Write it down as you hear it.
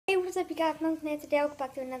what's up you guys, Monkey here. Today I'll go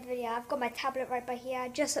back to another video. I've got my tablet right by here.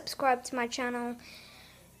 Just subscribe to my channel.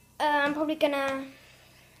 I'm probably gonna,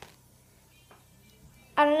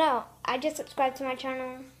 I don't know, I just subscribed to my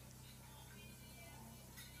channel.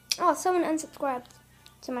 Oh, someone unsubscribed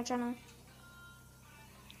to my channel.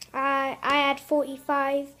 I had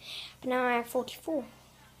 45, but now I have 44.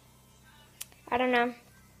 I don't know.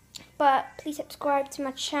 But please subscribe to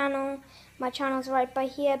my channel. My channel's right by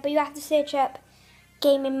here, but you have to search up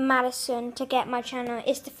Gaming Madison to get my channel.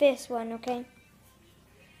 It's the first one, okay?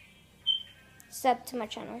 Sub to my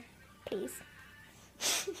channel, please.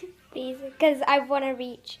 Please, because I want to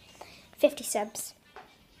reach 50 subs.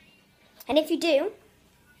 And if you do,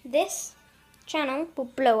 this channel will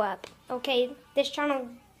blow up, okay? This channel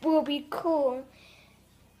will be cool.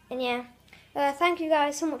 And yeah, thank you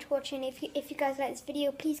guys so much for watching. If you guys like this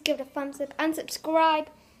video, please give it a thumbs up and subscribe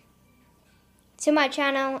to my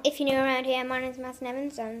channel. If you're new around here, my name is Madison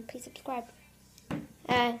Evans, and please subscribe.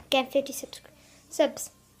 Get 50 subs.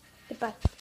 Goodbye.